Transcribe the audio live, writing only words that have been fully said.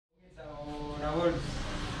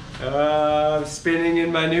I'm spinning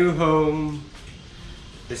in my new home.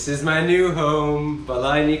 This is my new home,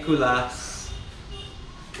 Balay Nicolas.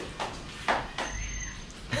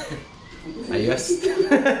 Ayos.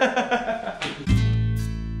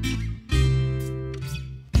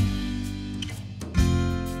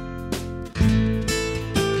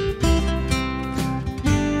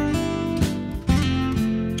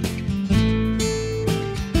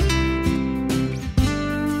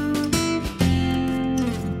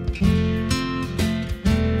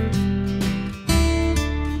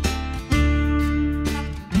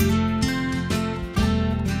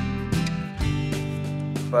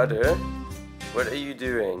 Butter, what are you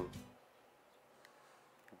doing?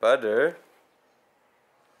 Butter?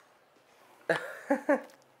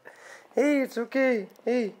 Hey, it's okay.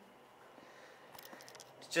 Hey.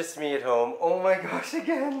 It's just me at home. Oh my gosh,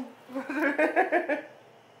 again. Butter.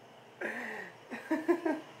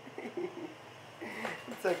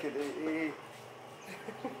 It's okay. Hey.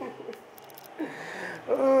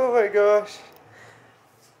 Oh my gosh.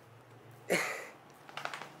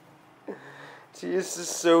 This is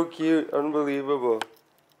so cute, unbelievable.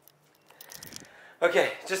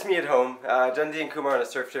 Okay, just me at home. Dundee and Kumar on a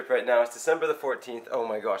surf trip right now. It's December the 14th. Oh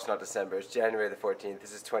my gosh, not December, it's January the 14th.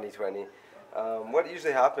 This is 2020. What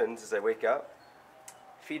usually happens is I wake up,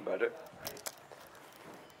 feed Butter,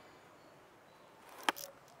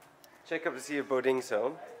 check up to see if Boding's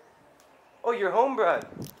home. Oh, you're home, Brad.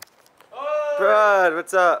 Oh, Brad,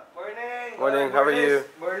 what's up? Morning. Morning, how are you?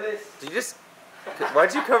 Morning. Did you just...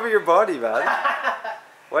 Why'd you cover your body, man?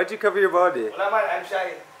 Why'd you cover your body? Wala man, I'm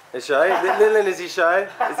shy. Is shy? Lilin, is he shy?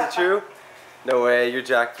 Is it true? No way, you're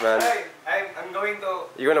jacked, man. Hey, I'm going to...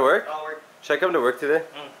 You going to work? I'll work. Should I come to work today?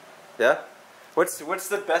 Yeah? What's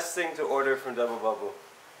the best thing to order from Double Bubble?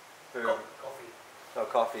 Coffee. Oh,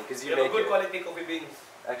 coffee, because you have make good it. quality coffee beans.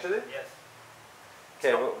 Actually? Yes.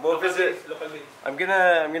 Okay, we'll visit. Beans, local beans. I'm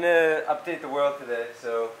gonna update the world today,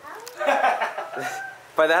 so...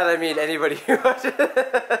 By that I mean anybody who watches.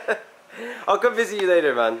 I'll come visit you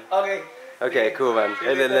later, man. Okay. Okay, cool, man.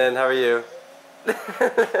 Hey, Lynn, how are you?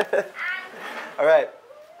 Alright.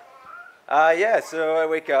 Yeah, so I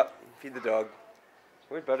wake up, feed the dog.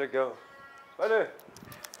 Where'd Butter go? Butter!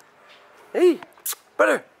 Hey!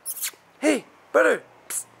 Butter! Hey! Butter!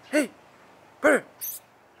 Psst. Hey! Butter!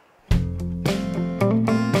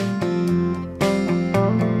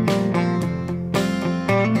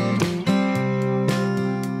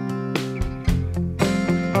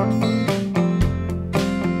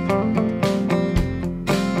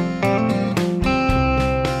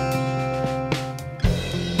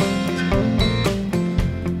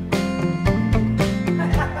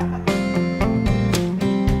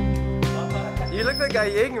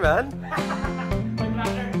 Ying, man.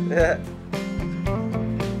 Yeah.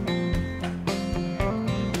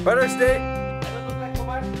 Butter steak. I don't look like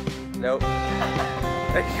Kumar. Nope.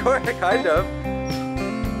 Kind of.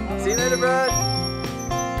 See you later, Brad.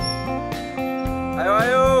 Ayo,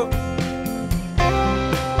 ayo.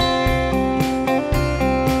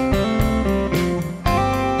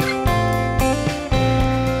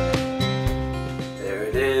 There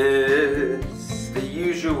it is, the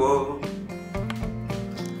usual.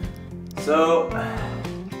 So,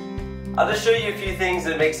 I'll just show you a few things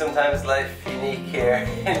that make sometimes life unique here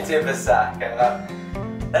in Tibasak.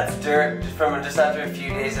 That's dirt from just after a few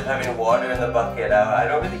days of having water in the bucket. I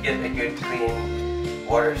don't really get a good clean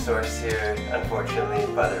water source here, unfortunately,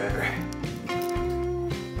 by the river.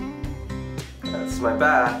 That's my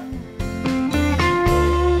bath.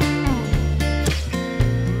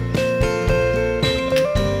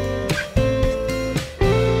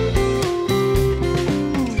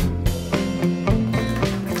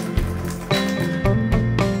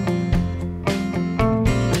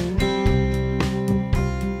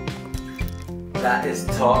 That is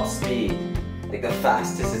top speed, like the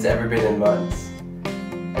fastest it's ever been in months,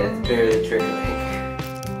 and it's barely trickling.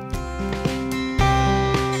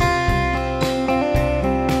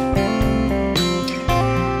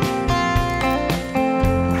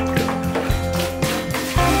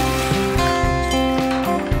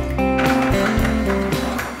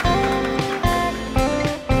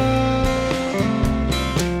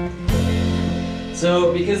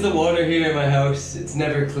 So, because the water here in my house, it's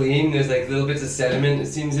never clean, there's like little bits of sediment it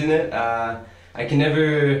seems in it, I can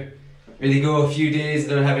never really go a few days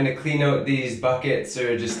without having to clean out these buckets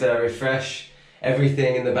or just refresh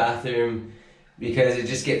everything in the bathroom because it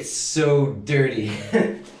just gets so dirty.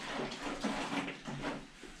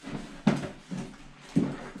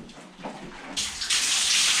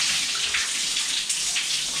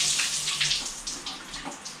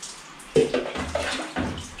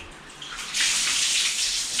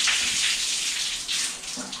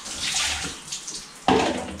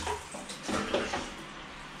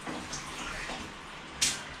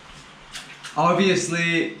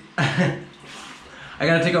 obviously, I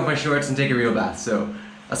gotta take off my shorts and take a real bath, so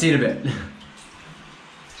I'll see you in a bit.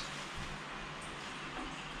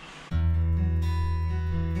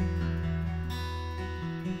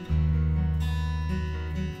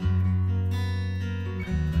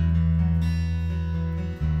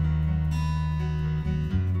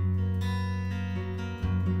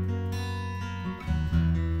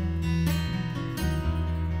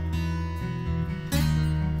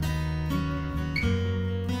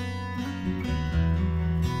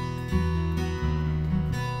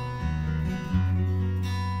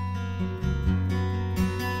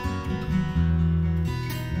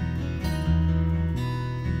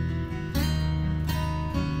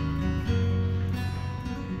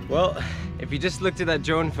 Well, if you just looked at that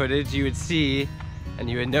drone footage, you would see and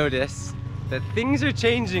you would notice that things are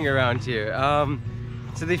changing around here.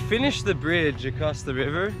 So they finished the bridge across the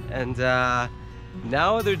river, and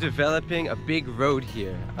now they're developing a big road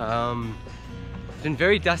here. It's been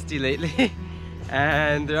very dusty lately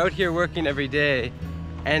and they're out here working every day.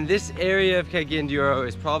 And this area of Cagayan de Oro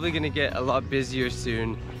is probably going to get a lot busier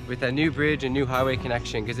soon with a new bridge and new highway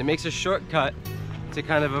connection, because it makes a shortcut to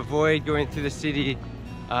kind of avoid going through the city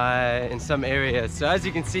in some areas. So as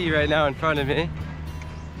you can see right now in front of me,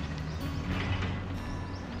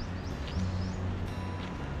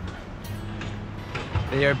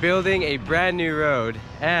 they are building a brand new road,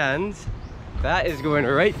 and that is going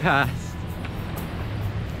right past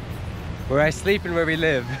where I sleep and where we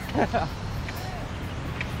live.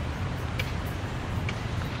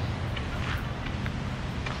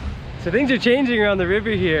 So things are changing around the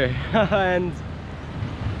river here, and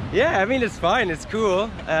yeah, I mean, it's fine, it's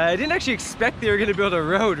cool. I didn't actually expect they were gonna build a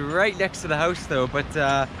road right next to the house though, but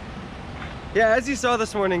yeah, as you saw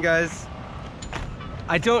this morning, guys,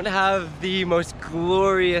 I don't have the most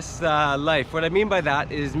glorious life. What I mean by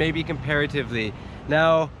that is maybe comparatively.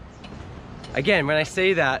 Now, again, when I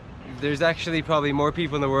say that, there's actually probably more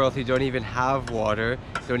people in the world who don't even have water,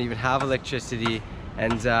 don't even have electricity,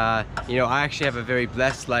 and you know, I actually have a very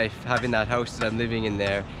blessed life having that house that I'm living in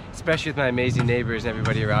there, especially with my amazing neighbors and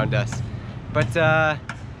everybody around us. But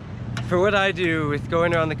for what I do with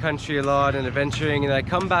going around the country a lot and adventuring, and I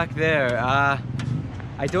come back there, I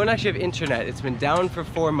don't actually have internet. It's been down for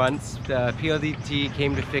 4 months. The PLDT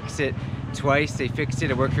came to fix it twice. They fixed it,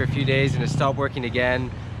 it worked for a few days and it stopped working again.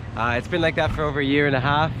 It's been like that for over a year and a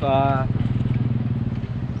half.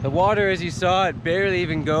 The water, as you saw, it barely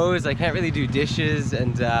even goes. I can't really do dishes,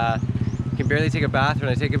 and can barely take a bath. When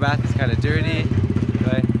I take a bath, it's kind of dirty.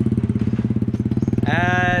 Right?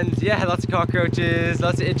 And yeah, lots of cockroaches,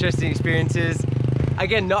 lots of interesting experiences.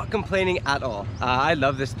 Again, not complaining at all. I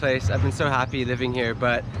love this place. I've been so happy living here,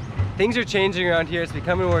 but things are changing around here. It's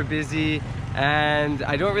becoming more busy, and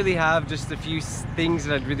I don't really have just a few things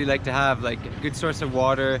that I'd really like to have, like a good source of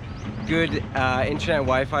water, good internet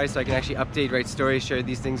Wi-Fi, so I can actually update, write stories, share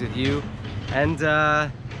these things with you. And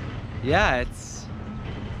yeah, it's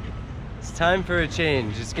time for a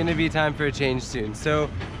change. It's gonna be time for a change soon. So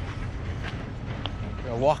I'm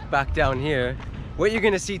gonna walk back down here. What you're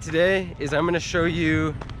gonna see today is I'm gonna show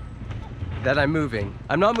you that I'm moving.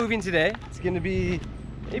 I'm not moving today. It's gonna be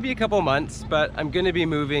maybe a couple months, but I'm gonna be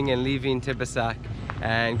moving and leaving Tibasak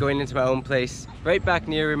and going into my own place right back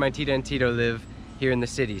near where my Tita and Tito live here in the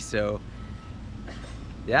city. So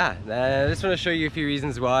yeah, I just want to show you a few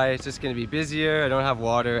reasons why. It's just going to be busier. I don't have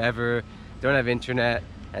water ever, don't have internet,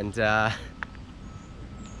 and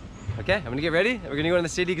okay, I'm gonna get ready. We're gonna go in the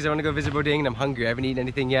city because I want to go visit Boding, and I'm hungry. I haven't eaten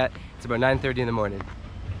anything yet. It's about 9:30 in the morning.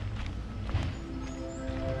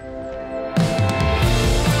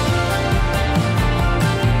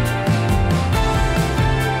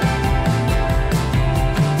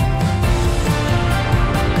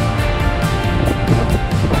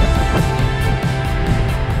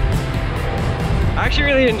 I actually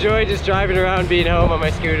really enjoy just driving around, being home on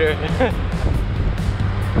my scooter.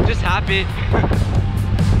 Just happy.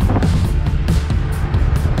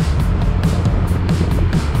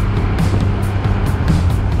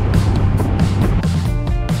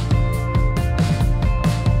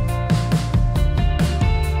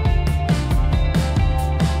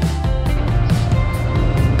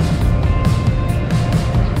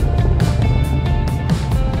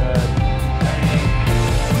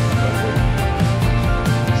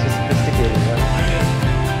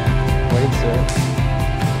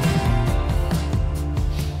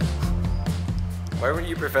 Why weren't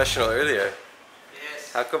you professional earlier?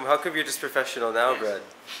 Yes. How come you're just professional now, Brad?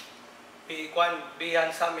 Be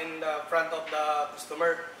handsome in the front of the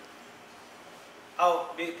customer.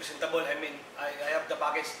 Oh, be presentable. I mean, I have the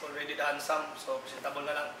package already, the handsome, so presentable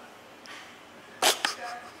na lang.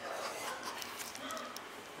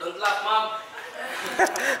 Don't laugh, mom.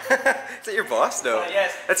 Is that your boss? No.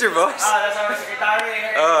 Yes. That's your boss? That's our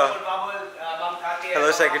secretary. Oh. Mom Cathy.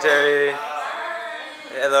 Hello, secretary.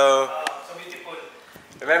 Hello. So beautiful.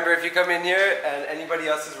 Remember, if you come in here and anybody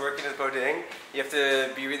else is working at Boding, you have to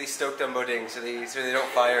be really stoked on Boding so they don't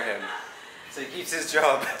fire him. So he keeps his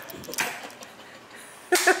job.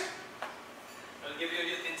 I'll give you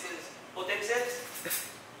utensils. Utensils?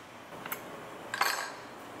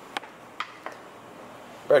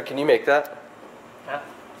 Brad, can you make that? Huh?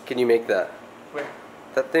 Can you make that? Where?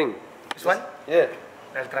 That thing. This one? Yeah.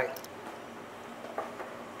 I'll try.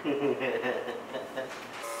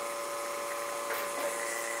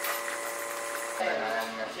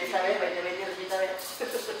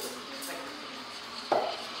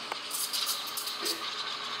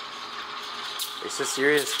 It's so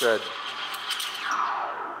serious, Brad.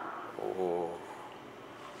 Oh.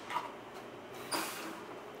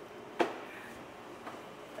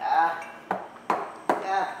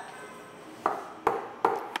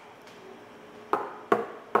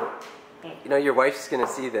 You know, your wife's gonna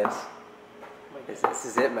see this. This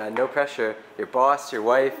is it, man. No pressure. Your boss, your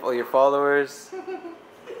wife, all your followers.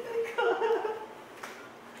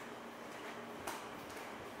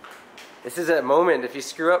 This is that moment. If you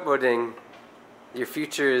screw up, Boding, your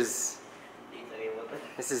future is...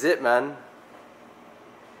 This is it, man.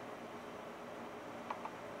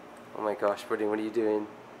 Oh my gosh, Boding, what are you doing?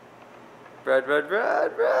 Brad.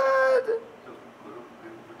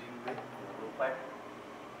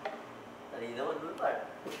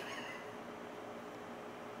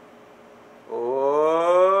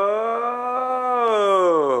 Oh!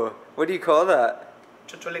 What do you call that?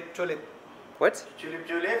 Tulip. What? Tulip.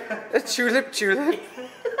 A tulip.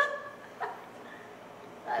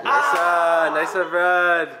 Nice one,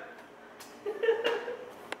 Brad.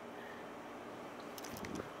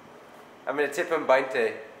 I'm gonna tip him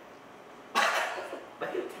 20.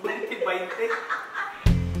 20.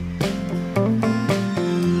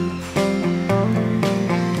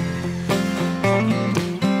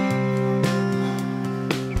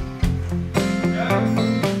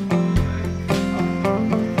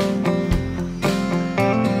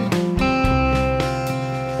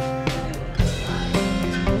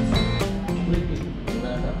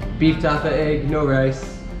 Beef tapa egg, no rice.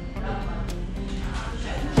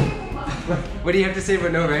 What do you have to say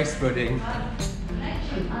about no rice, Boding?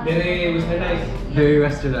 Very westernized. Very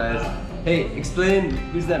westernized. Hey, explain,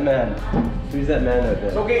 who's that man? Who's that man out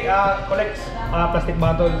there? Okay, collects plastic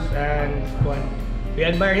bottles and one. We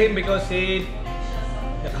admire him because he,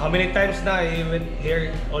 how many times na he went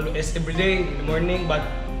here always every day in the morning, but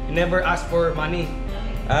he never asked for money.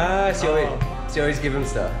 So you always give him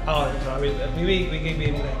stuff. Oh, so we give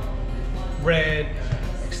him bread,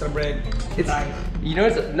 extra bread. It's, you know,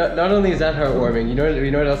 it's, not only is that heartwarming, you know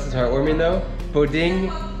what else is heartwarming though?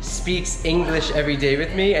 Boding speaks English every day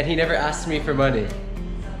with me and he never asks me for money.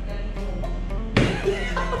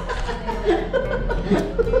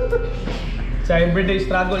 It's an everyday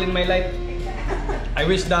struggle in my life. I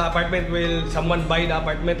wish the apartment someone buy the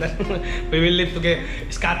apartment and we will live together,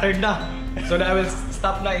 scattered na. So that I will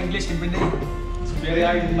stop na English every day. It's very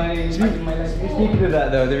hard in my life. Speaking of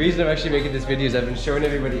that though, the reason I'm actually making this video is I've been showing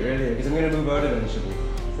everybody earlier because I'm going to move out eventually.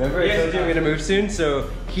 Remember I told you I'm going to move soon, so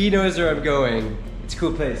he knows where I'm going. It's a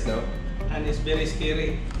cool place, no? And it's very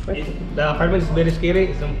scary. The apartment is very scary.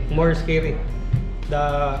 It's more scary.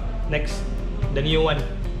 The new one.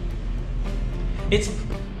 It's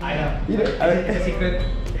it's a secret.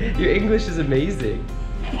 Your English is amazing.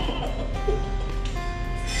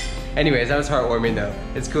 Anyways, that was heartwarming though.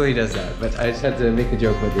 It's cool he does that, but I just had to make the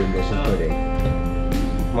joke about the English and pudding.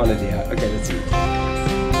 Monadia. Okay, let's eat.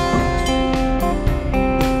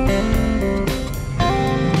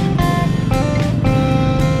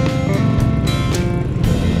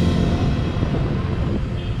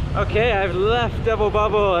 Okay, I've left Double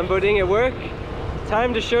Bubble and Boding at work.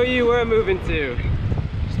 Time to show you where I'm moving to.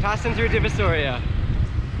 Just passing through Divisoria.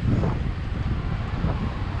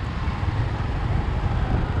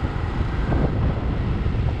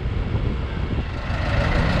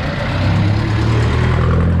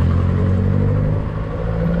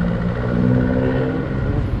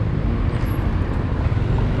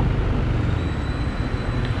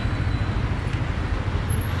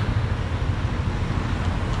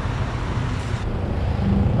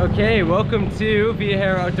 Okay, welcome to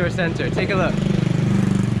Viajero Outdoor Center. Take a look.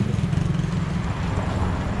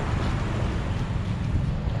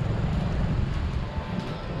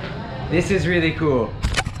 This is really cool.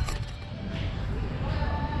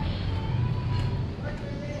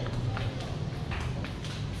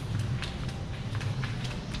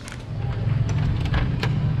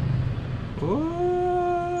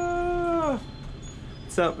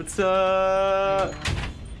 What's up? What's up?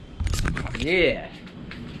 Yeah.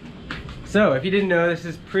 So, if you didn't know, this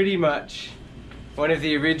is pretty much one of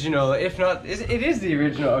the original, if not, it is the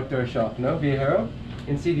original outdoor shop, no? Viajero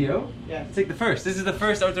in CDO? Yeah. It's like the first. This is the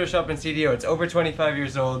first outdoor shop in CDO. It's over 25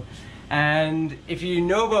 years old. And if you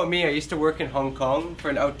know about me, I used to work in Hong Kong for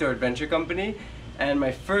an outdoor adventure company. And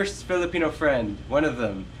my first Filipino friend, one of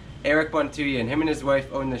them, Eric Bontuyan, him and his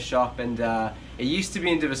wife own this shop. And it used to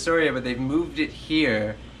be in Divisoria, but they've moved it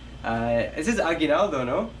here. This is Aguinaldo,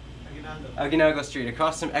 no? Aguinaldo Street,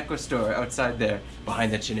 across from Echo Store outside there,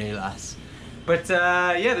 behind the chinelas. But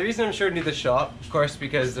yeah, the reason I'm showing you the shop, of course,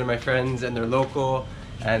 because they're my friends and they're local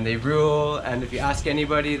and they rule, and if you ask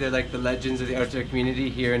anybody, they're like the legends of the outdoor community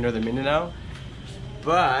here in northern Mindanao.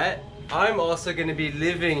 But I'm also going to be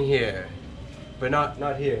living here, but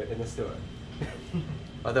not here in the store.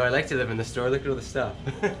 Although I like to live in the store, look at all the stuff.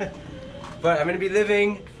 But I'm going to be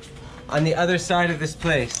living on the other side of this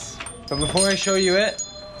place. But before I show you it,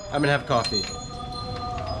 I'm going to have coffee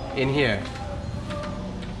in here.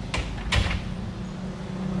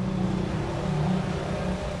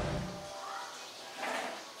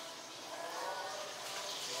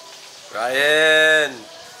 Ryan!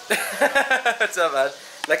 What's up, man?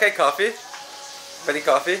 Like coffee? Pwede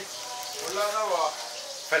coffee? Wala na ba?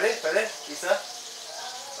 Pwede? Isa?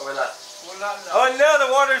 O wala? Wala na. Oh no,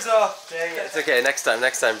 the water's off! Dang it. It's okay, next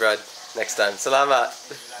time, Brad. Next time. Salamat.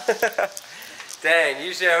 Dang,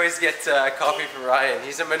 usually I always get coffee from Ryan.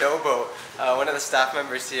 He's a Manobo, one of the staff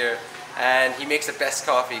members here. And he makes the best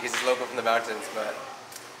coffee because he's local from the mountains, but...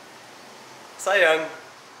 Sayang,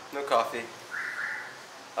 no coffee.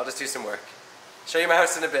 I'll just do some work. Show you my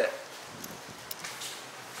house in a bit.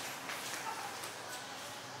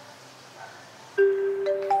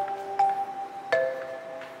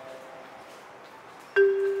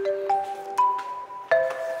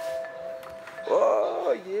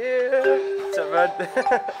 Whoa, yeah! What's up, bud?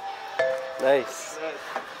 Nice.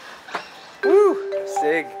 Woo!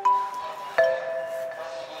 Sig.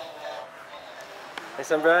 Nice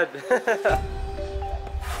one, Brad.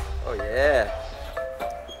 Oh, yeah.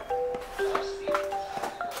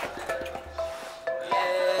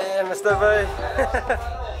 Mr. Boy.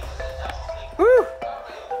 Woo!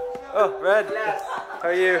 Oh, Brad. How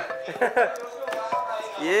are you?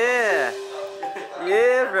 Yeah.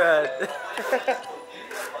 Yeah, Brad.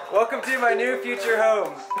 Welcome to my new future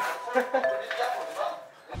home.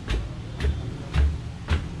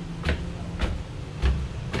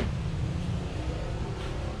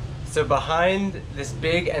 So behind this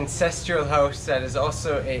big ancestral house that is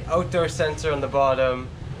also an outdoor center on the bottom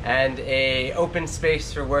and a open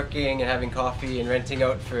space for working and having coffee and renting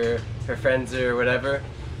out for friends or whatever,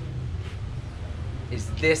 is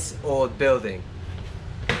this old building.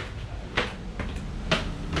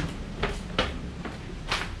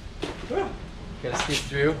 Gotta sneak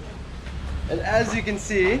through. And as you can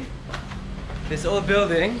see, this old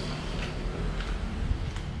building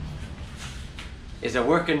is a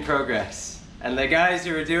work in progress. And the guys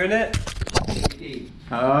who are doing it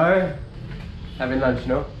are having lunch,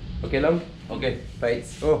 no? Okay, Lum? Okay.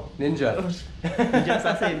 Bites. Oh, ninja. Ninja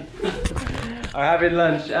assassin. Are having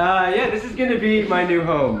lunch. Yeah, this is gonna be my new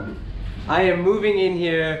home. I am moving in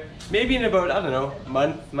here maybe in about, I don't know,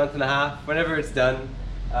 month and a half, whenever it's done.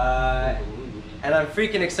 And I'm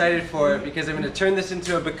freaking excited for it because I'm gonna turn this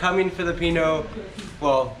into a becoming Filipino,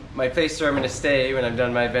 well, my place where I'm gonna stay when I'm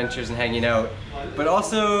done my adventures and hanging out. But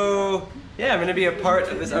also, yeah, I'm gonna be a part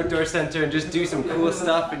of this outdoor center and just do some cool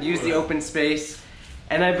stuff and use the open space.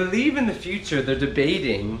 And I believe in the future they're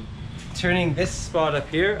debating turning this spot up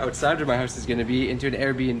here, outside where my house is gonna be, into an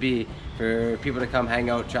Airbnb for people to come hang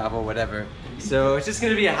out, travel, whatever. So it's just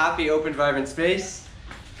gonna be a happy, open, vibrant space.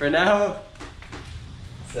 For now,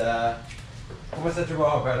 it's almost at your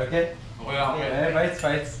wall, Brad, okay? Yeah, bites.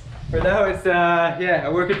 For now, it's yeah,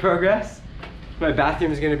 a work in progress. My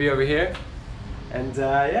bathroom is gonna be over here. And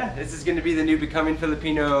yeah, this is gonna be the new Becoming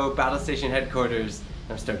Filipino battle station headquarters.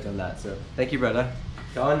 I'm stoked on that, so thank you, brother.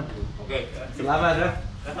 Go on. Okay. Salamat,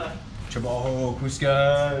 Trabaho,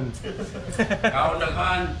 kuskan.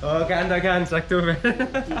 Kaundagan. Oh, kaundagan, sakto.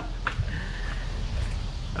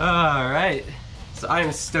 Alright, so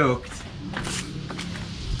I'm stoked.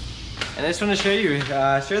 And I just want to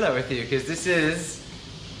share that with you, because this is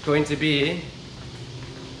going to be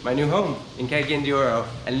my new home in Cagayan de Oro.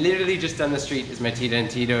 And literally just down the street is my Tita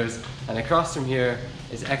and Tito's, and across from here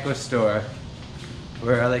is Echo Store,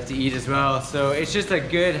 where I like to eat as well. So it's just a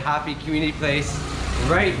good, happy community place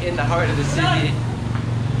right in the heart of the city.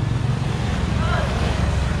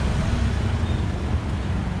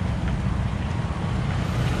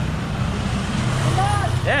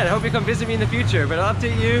 Yeah, and I hope you to come visit me in the future, but I'll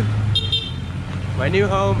update you. My new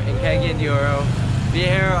home in Cagayan de Oro,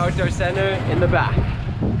 Viajero Outdoor Center in the back.